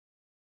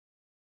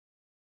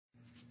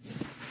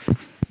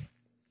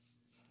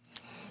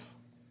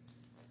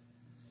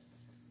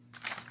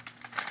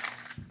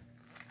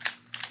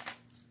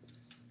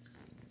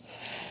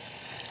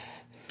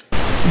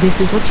This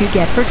is what you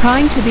get for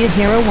trying to be a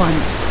hero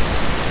once.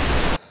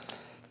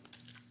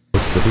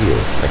 What's the deal?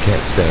 I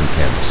can't stand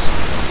camps.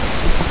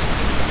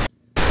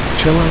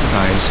 Chill out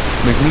guys,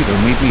 Magneto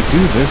made me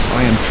do this.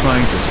 I am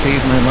trying to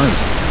save my life.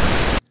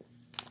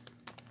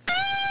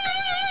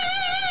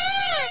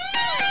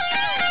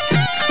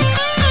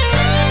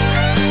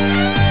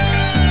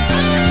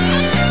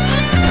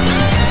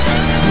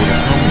 What a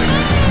comedy.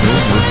 No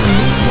murder,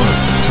 no blood.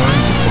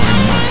 Time to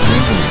find my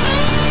family.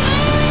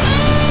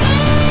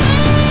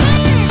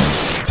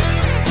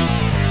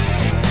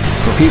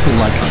 For people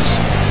like us,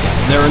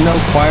 there are no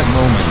quiet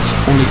moments,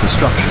 only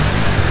destruction.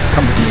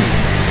 Come with me.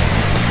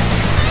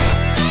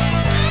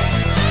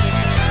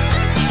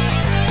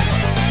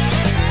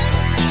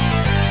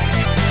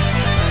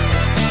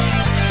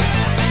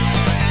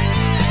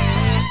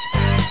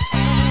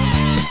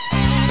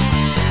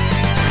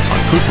 I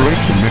could break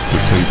the neck to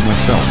save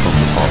myself from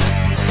the boss.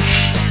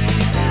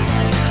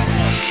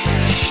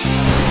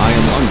 I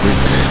am hungry.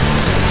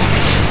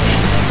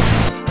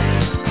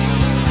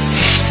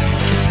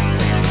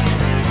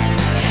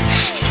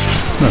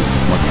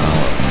 What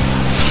power?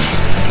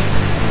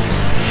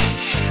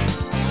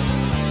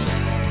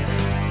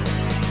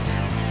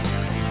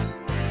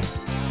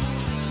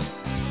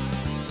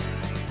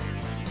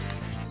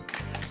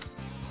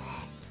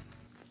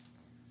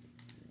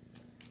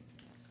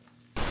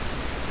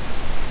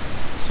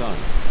 Son,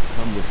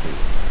 come with me.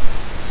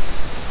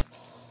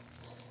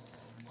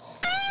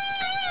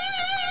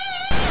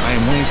 I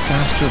am way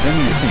faster than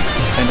you think,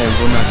 and I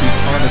will not be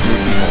part of your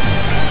people.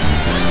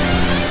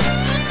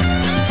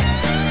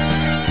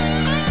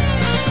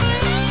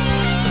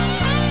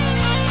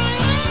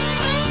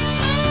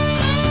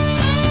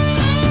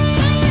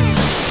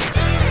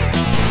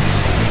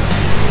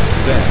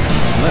 Then,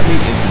 let me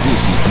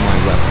introduce you to my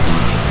weapon.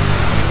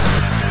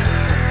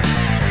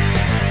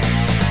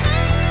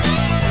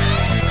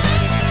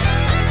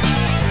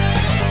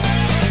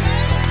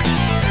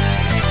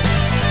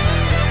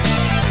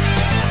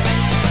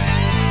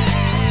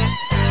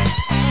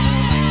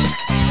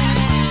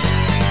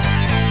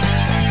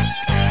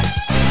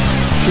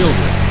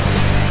 Children.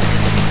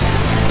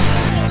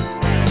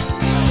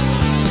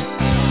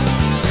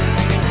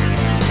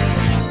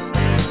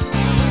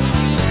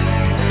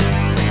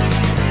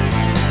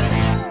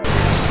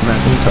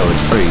 Magneto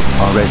is free,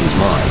 already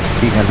mine.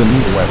 He has a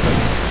new weapon.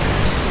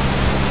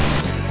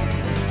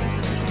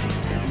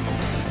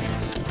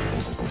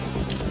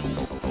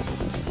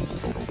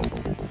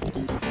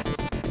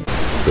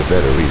 The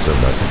better reason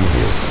not to be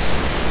here.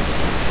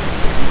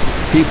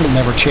 People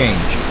never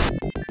change.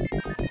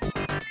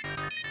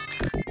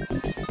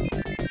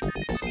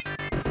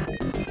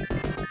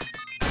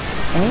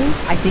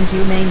 I think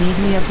you may need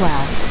me as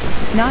well.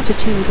 Not to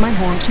toot my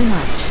horn too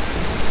much.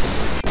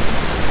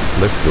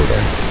 Let's go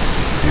then.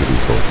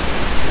 Beautiful.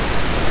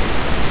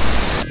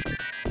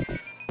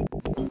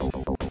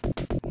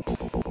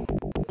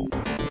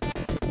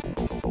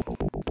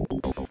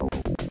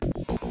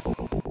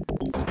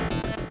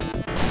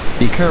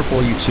 Be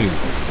careful, you two.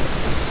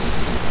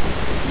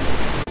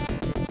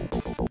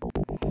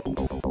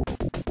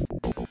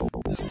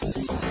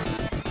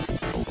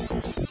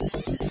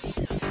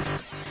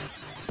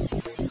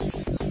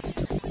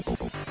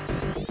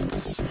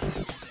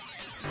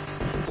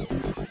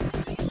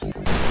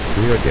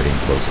 We are getting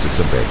close to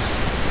some base.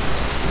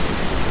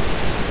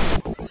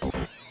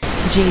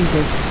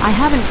 Jesus, I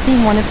haven't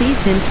seen one of these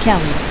since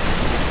Kelly.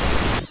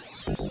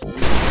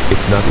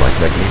 It's not like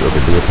Magneto to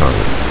do a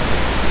tunnel.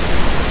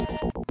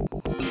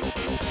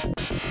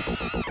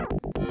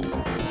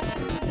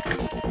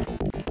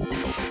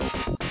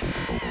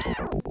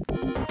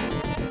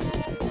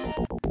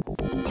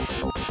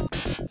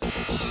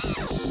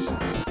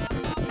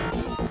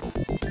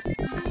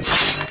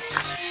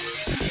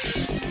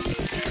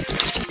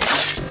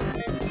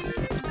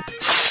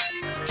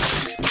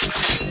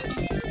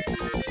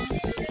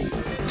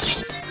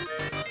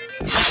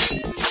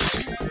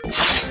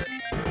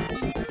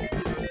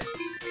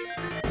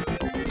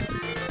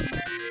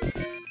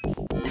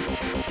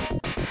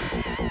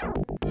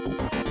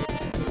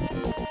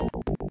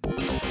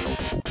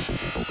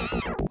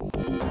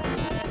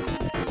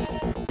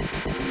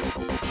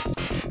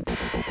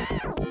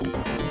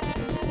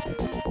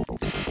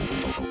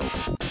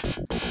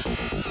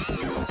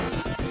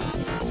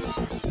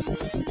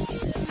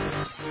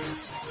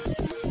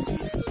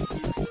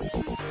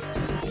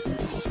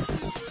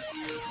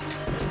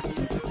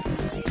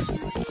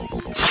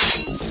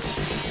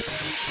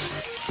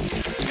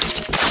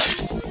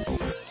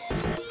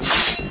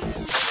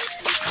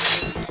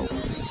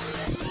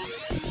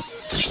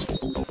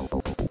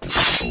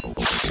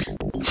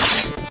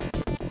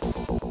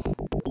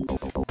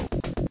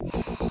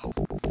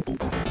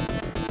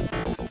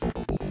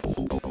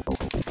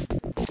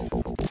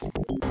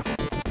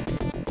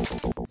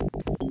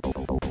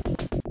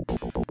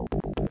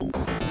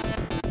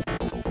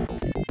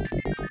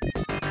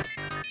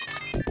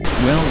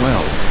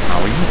 Well, how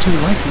are you two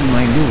liking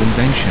my new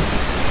invention?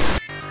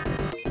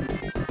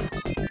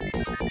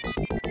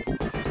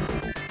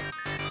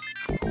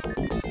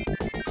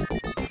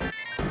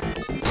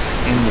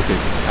 And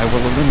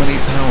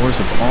powers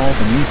of all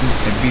the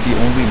mutants and be the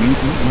only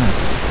mutant left.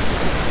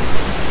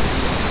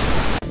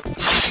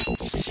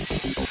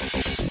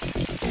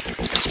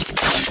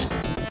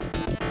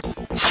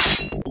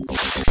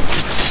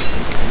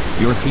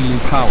 Your healing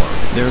power,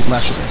 there's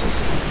less of it.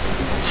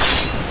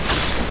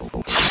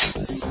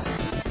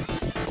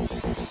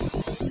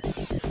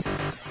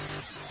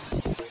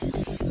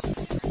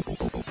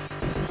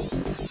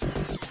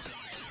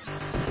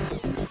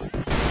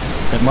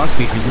 It must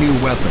be his new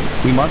weapon.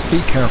 We must be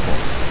careful.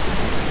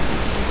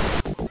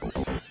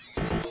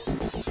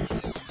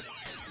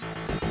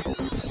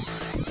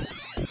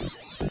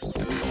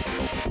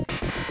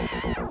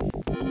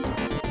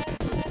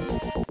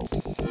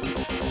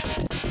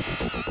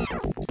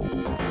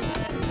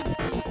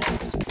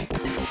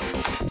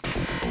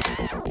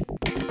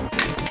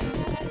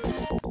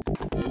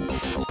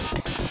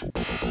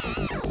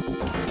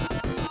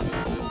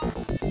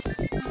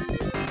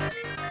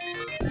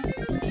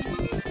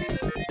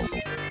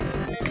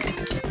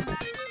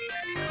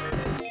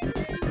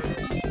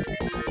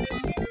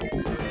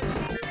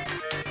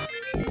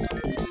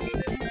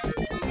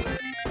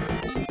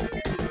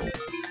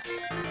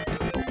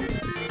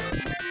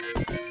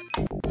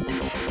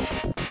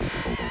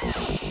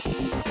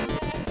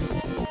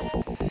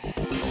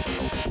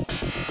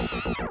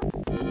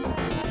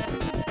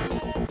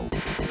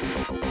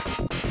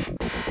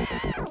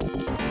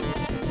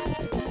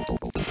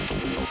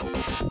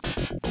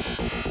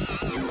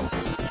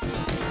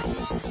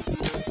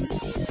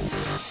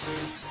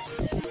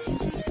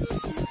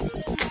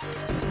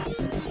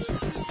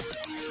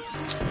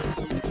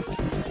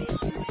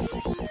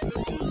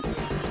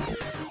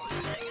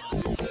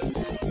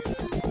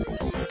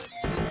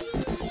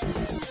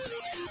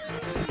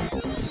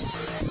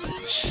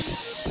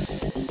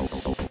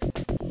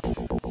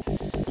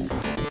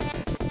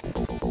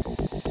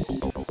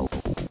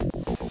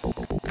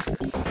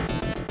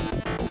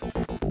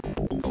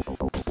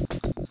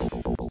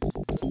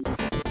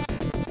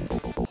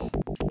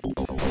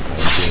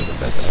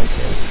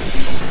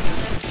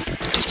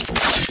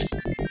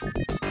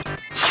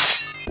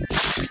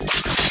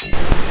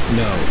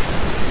 No.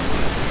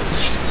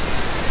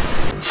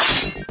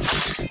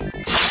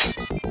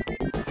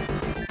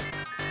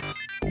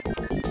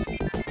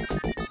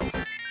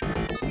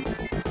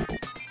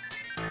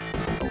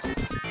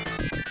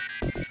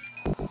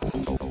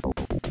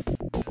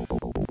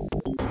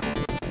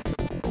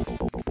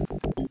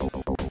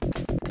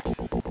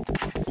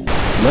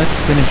 Let's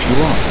finish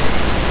you off.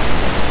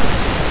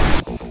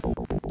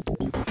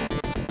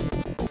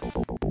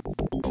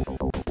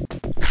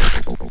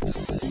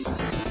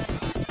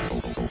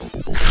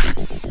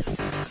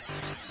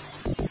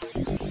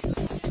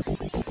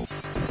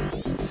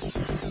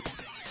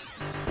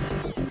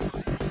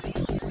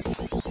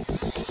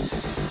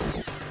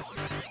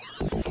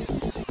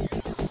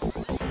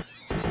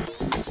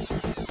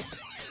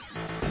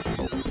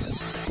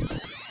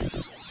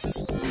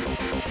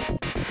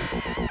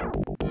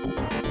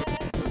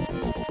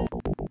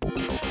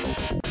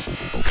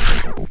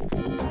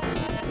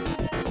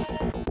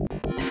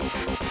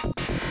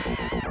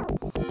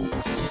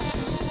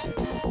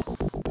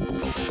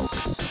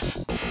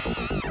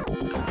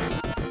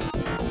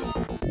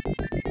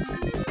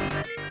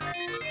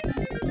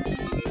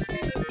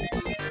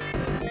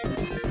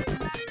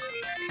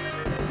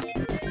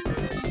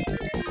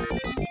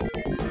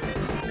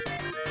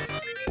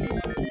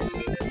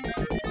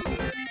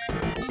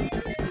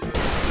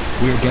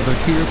 We are gathered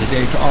here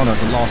today to honor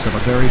the loss of a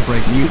very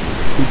brave mutant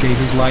who gave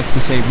his life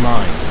to save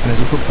mine, and as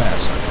a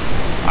professor,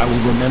 I will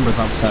remember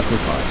that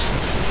sacrifice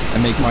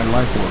and make my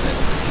life worth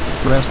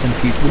it. Rest in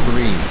peace,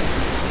 Wolverine.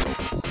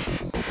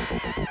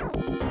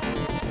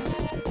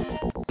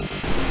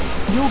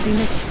 You'll be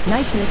missed,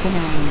 Night Little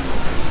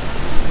Man.